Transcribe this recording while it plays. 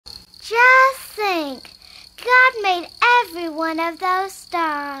Just think, God made every one of those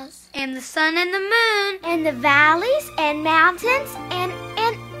stars. And the sun and the moon. And the valleys and mountains and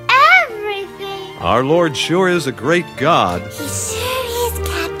everything. Our Lord sure is a great God. He sure is,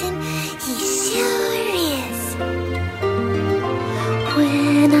 Captain. He sure is.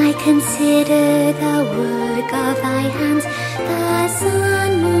 When I consider the work of thy hands, the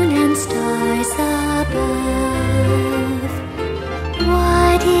sun, moon, and stars above,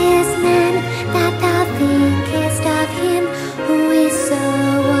 what is man that thou thinkest of him, who is so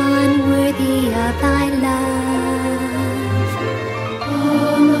unworthy of thy love? O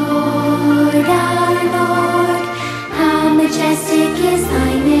Lord, our Lord, how majestic is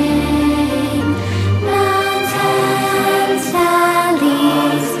thy name. Mountains,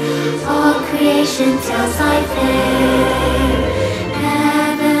 valleys, all creation tells thy fame.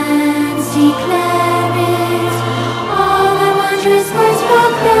 Heavens declare it, all thy wondrous words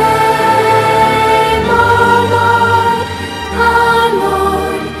proclaim. O Lord, our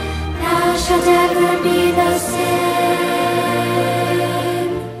Lord, thou shalt ever be the same.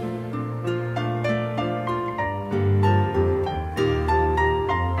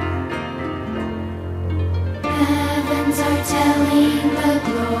 Heavens are telling the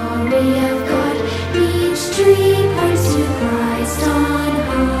glory of God. Each tree points to Christ on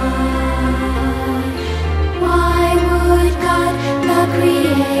high. Why would God, the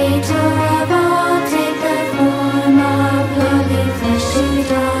Creator of all, take the form of lowly flesh to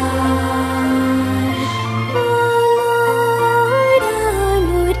die? Our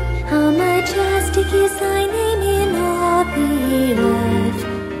Lord, how majestic is thy name in all the earth.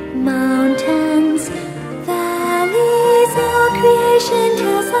 Mountains, valleys, all creation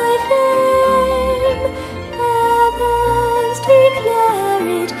tells thy fame. Heavens declare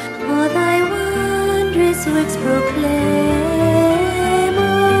it, all thy wondrous works proclaim. O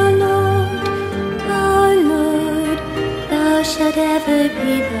Lord, our Lord, thou shalt ever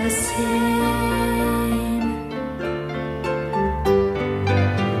be the same.